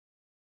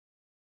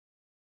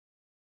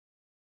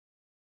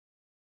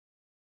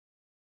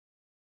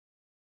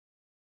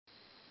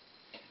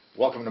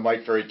Welcome to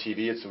Mike Ferry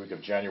TV. It's the week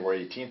of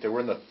January 18th, and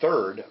we're in the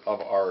third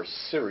of our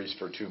series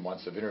for 2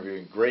 months of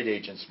interviewing great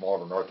agents from all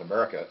over North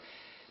America.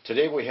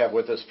 Today we have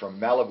with us from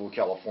Malibu,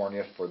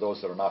 California. For those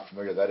that are not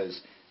familiar, that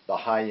is the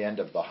high end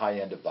of the high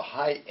end of the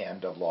high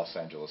end of Los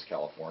Angeles,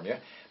 California,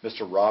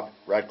 Mr. Rob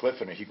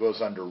Radcliffe, and he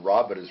goes under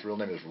Rob, but his real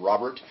name is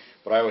Robert,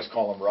 but I always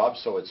call him Rob,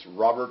 so it's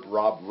Robert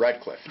Rob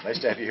Radcliffe. Nice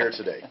to have you here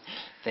today.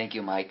 Thank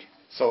you, Mike.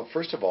 So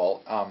first of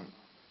all,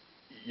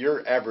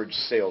 your average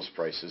sales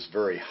price is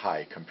very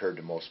high compared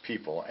to most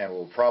people, and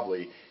will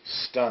probably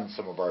stun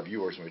some of our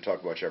viewers when we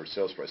talk about your average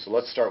sales price. So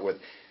let's start with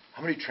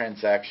how many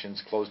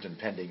transactions closed and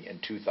pending in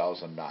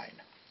 2009?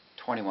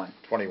 21.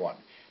 21.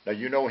 Now,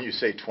 you know when you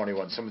say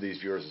 21, some of these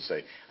viewers will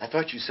say, I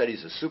thought you said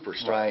he's a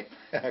superstar. Right.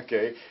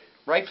 Okay.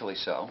 Rightfully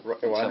so.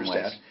 Well, I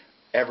understand. Ways.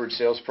 Average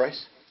sales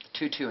price?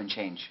 2.2 and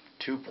change.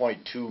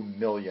 $2.2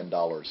 million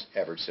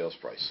average sales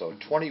price. So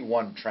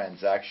 21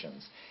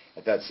 transactions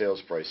at that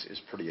sales price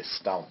is pretty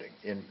astounding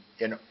in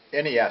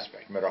any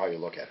aspect, no matter how you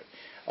look at it.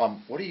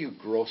 What do you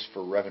gross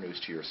for revenues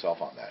to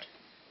yourself on that?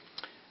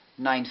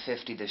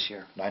 $950 this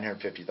year.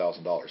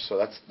 $950,000.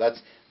 So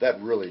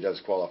that really does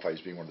qualify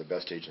as being one of the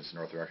best agents in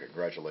North America.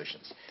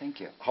 Congratulations. Thank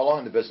you. How long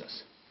in the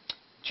business?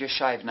 Just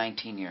shy of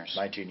 19 years.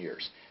 19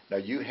 years. Now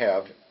you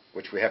have,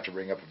 which we have to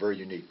bring up, a very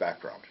unique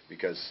background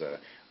because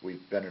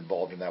we've been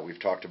involved in that. We've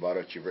talked about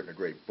it. You've written a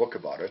great book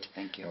about it.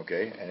 Thank you.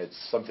 Okay, and it's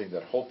something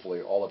that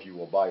hopefully all of you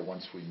will buy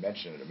once we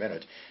mention it in a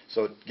minute.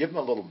 So give them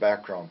a little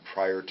background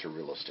prior to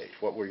real estate.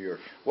 What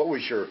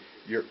was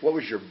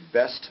your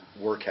best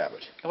work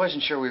habit? I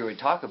wasn't sure we would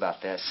talk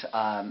about this.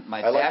 I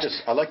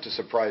like to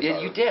surprise. Yeah,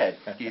 you did.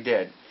 You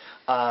did.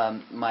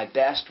 My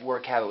best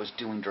work habit was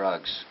doing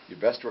drugs. Your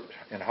best work,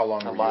 and how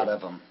long? A lot of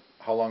them.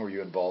 How long were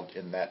you involved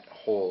in that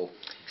whole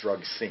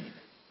drug scene?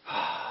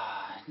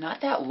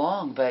 Not that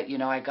long, but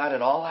I got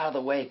it all out of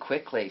the way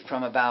quickly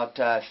from about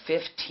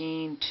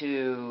 15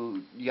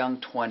 to young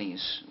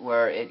 20s,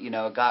 where it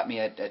got me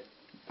at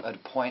a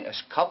point, a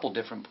couple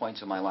different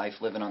points of my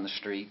life, living on the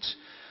streets,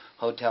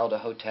 hotel to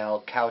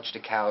hotel, couch to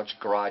couch,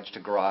 garage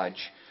to garage,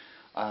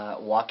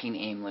 walking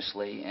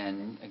aimlessly,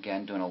 and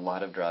again doing a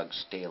lot lot of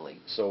drugs daily.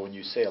 So when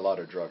you say a lot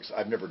of drugs,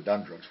 I've never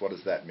done drugs. What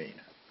does that mean?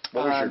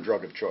 What was your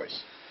drug of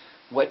choice?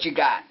 What you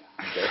got.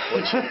 Okay,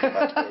 what you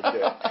got.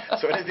 Okay.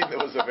 So anything that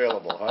was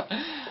available, huh?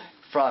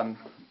 From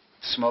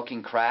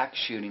smoking crack,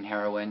 shooting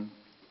heroin,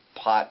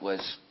 pot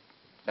was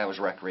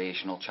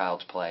recreational,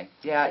 child's play.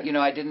 Yeah, Okay.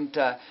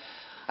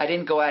 I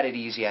didn't go at it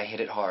easy. I hit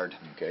it hard.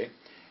 Okay.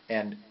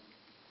 And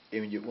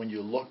when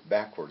you look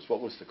backwards,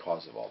 what was the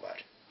cause of all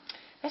that?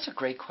 That's a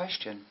great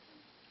question.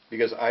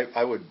 Because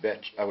I would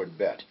bet.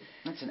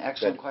 That's an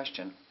excellent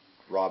question.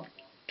 Rob,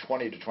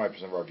 20 to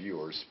 20% of our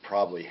viewers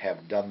probably have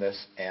done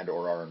this and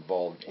or are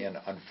involved in,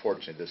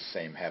 unfortunately, this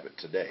same habit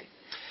today.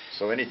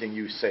 So anything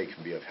you say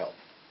can be of help.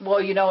 Well,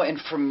 and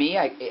for me,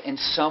 in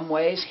some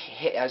ways,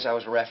 as I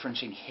was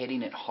referencing,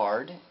 hitting it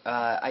hard,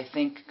 I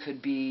think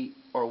could be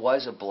or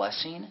was a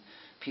blessing,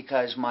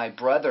 because my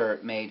brother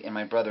and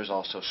my brother's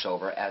also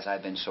sober, as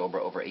I've been sober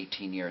over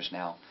 18 years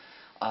now.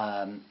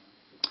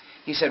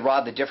 He said,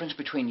 Rob, the difference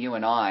between you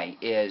and I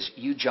is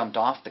you jumped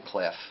off the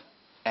cliff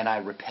and I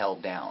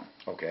rappelled down.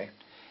 Okay.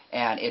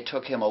 And it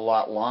took him a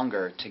lot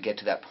longer to get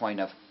to that point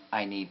of,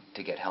 I need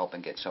to get help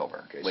and get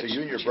sober. Okay, so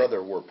you and your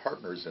brother were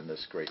partners in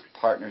this great...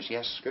 Partners,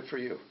 yes. Good for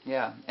you.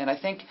 Yeah, and I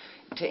think,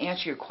 to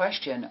answer your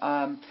question,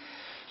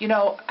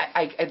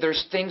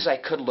 there's things I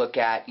could look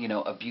at,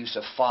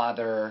 abusive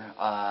father,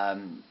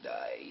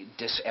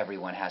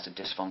 everyone has a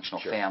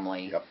dysfunctional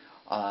family. Yep.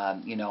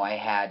 I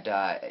had...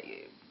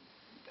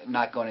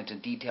 not going into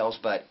details,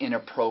 but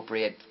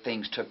inappropriate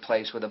things took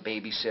place with a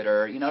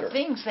babysitter, Sure.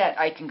 Things that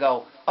I can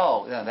go,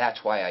 oh,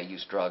 that's why I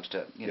use drugs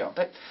to, Yeah.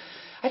 But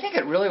I think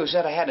it really was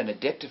that I had an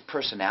addictive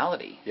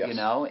personality, Yes.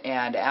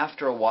 And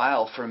after a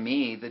while, for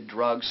me, the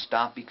drugs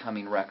stopped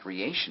becoming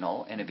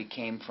recreational, and it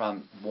became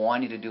from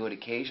wanting to do it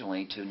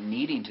occasionally to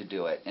needing to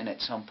do it, and at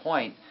some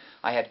point,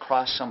 I had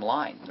crossed some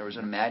line. There was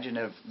an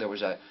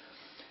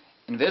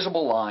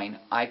invisible line,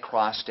 I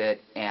crossed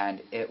it,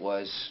 and it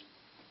was,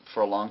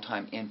 for a long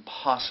time,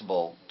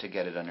 impossible to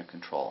get it under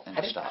control and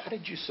to stop. How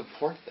did you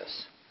support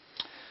this?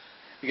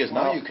 Because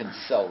now you can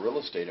sell real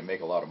estate and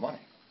make a lot of money.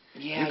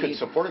 Yeah, you could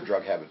support a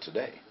drug habit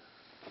today.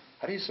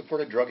 How do you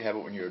support a drug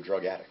habit when you're a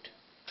drug addict?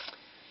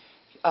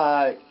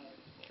 God,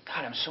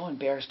 I'm so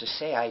embarrassed to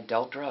say I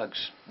dealt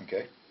drugs.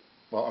 Okay.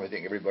 Well, I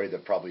think everybody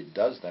that probably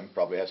does them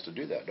probably has to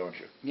do that, don't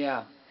you?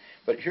 Yeah.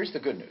 But here's the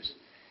good news.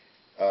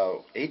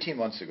 18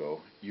 months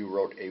ago, you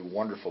wrote a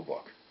wonderful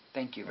book.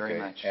 Thank you very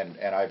much. And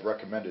I've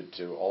recommended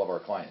to all of our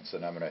clients,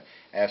 and I'm going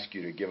to ask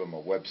you to give them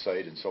a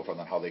website and so forth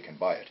on how they can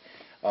buy it.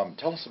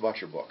 Tell us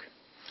about your book.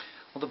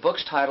 Well, the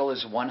book's title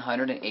is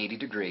 180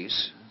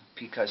 Degrees,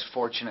 because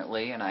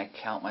fortunately, and I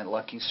count my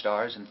lucky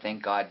stars and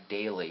thank God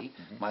daily,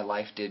 my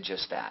life did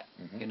just that.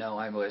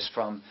 I was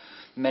from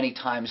many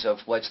times of,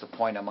 what's the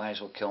point? I might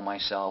as well kill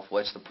myself.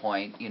 What's the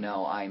point?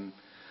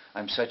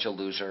 I'm such a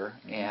loser,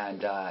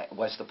 and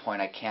what's the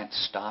point? I can't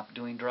stop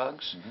doing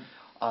drugs.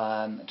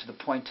 to the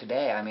point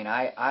today. I mean,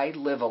 I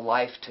live a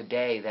life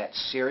today that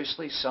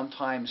seriously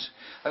sometimes,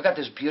 I've got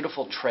this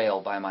beautiful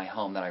trail by my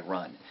home that I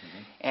run.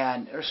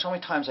 And there's so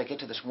many times I get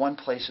to this one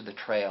place of the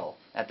trail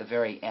at the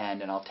very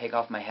end, and I'll take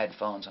off my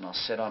headphones and I'll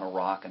sit on a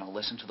rock and I'll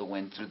listen to the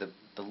wind through the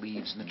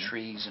leaves and the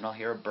trees, and I'll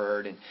hear a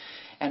bird,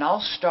 and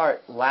I'll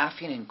start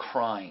laughing and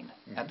crying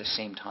at the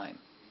same time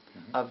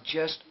of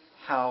just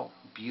how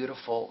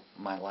beautiful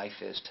my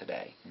life is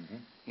today.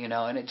 You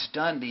know, and it's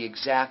done the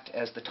exact,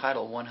 as the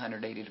title,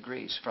 180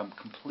 degrees, from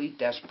complete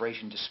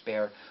desperation,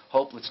 despair,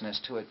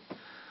 hopelessness to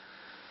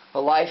a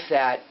life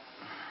that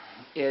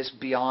is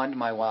beyond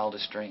my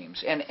wildest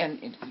dreams. And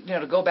you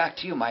know, to go back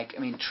to you, Mike, I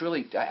mean,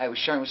 truly, I was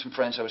sharing with some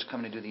friends I was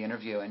coming to do the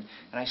interview, and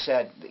I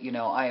said, you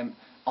know, I am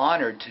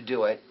honored to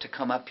do it, to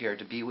come up here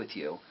to be with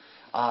you.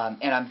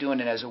 And I'm doing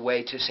it as a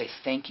way to say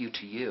thank you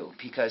to you,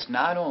 because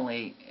not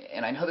only,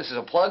 and I know this is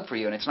a plug for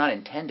you, and it's not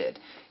intended,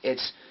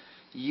 it's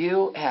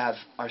you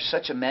are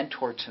such a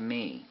mentor to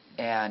me,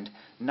 and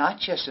not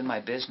just in my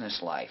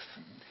business life,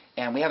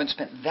 and we haven't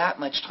spent that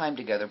much time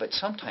together, but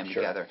some time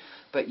together,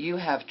 but you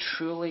have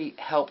truly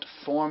helped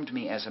formed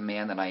me as a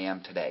man that I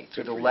am today,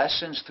 through the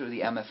lessons, through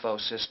the MFO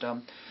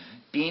system,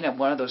 being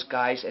one of those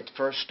guys that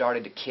first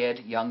started a kid,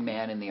 young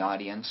man in the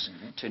audience,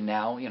 to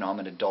now, you know, I'm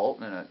an adult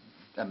and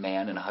a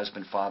man and a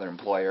husband, father,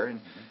 employer, and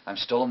I'm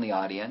still in the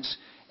audience,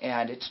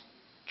 and it's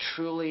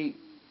truly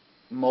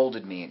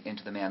molded me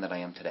into the man that I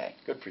am today.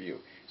 Good for you.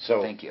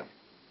 So thank you.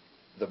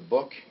 The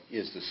book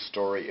is the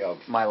story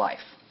of my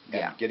life.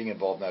 And getting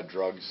involved in that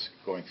drugs,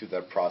 going through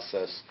that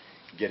process,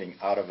 getting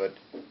out of it,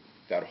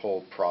 that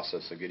whole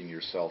process of getting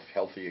yourself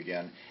healthy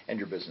again, and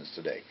your business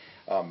today.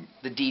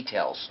 The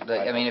details.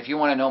 I mean, if you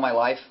want to know my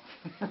life,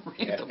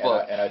 read the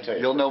book. And I tell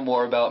you, you'll know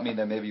more about me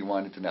than maybe you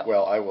wanted to know.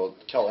 Well, I will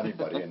tell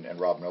anybody, and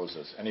Rob knows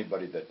this,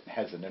 anybody that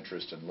has an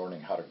interest in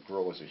learning how to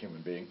grow as a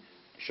human being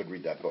should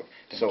read that book.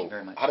 Thank you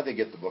very much. How do they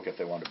get the book if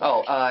they want to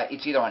buy it?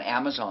 It's either on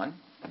Amazon,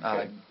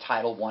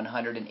 title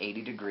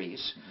 180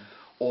 Degrees,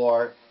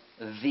 or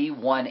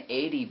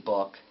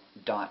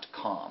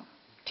the180book.com.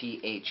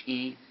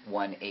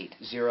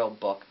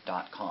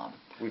 THE180book.com.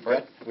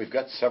 We've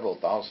got several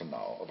thousand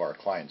now of our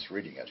clients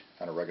reading it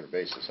on a regular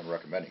basis and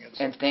recommending it.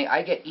 So. And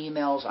I get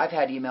emails. I've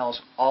had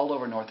emails all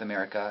over North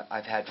America.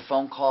 I've had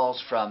phone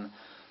calls from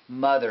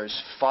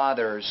mothers,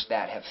 fathers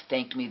that have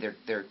thanked me.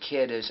 Their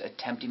kid is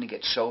attempting to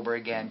get sober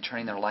again,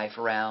 turning their life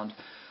around.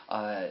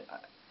 I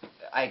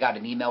got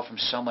an email from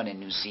someone in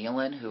New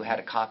Zealand who had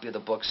a copy of the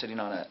book sitting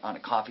on a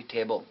coffee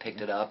table and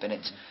picked it up, and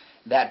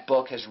that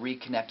book has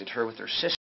reconnected her with her sister.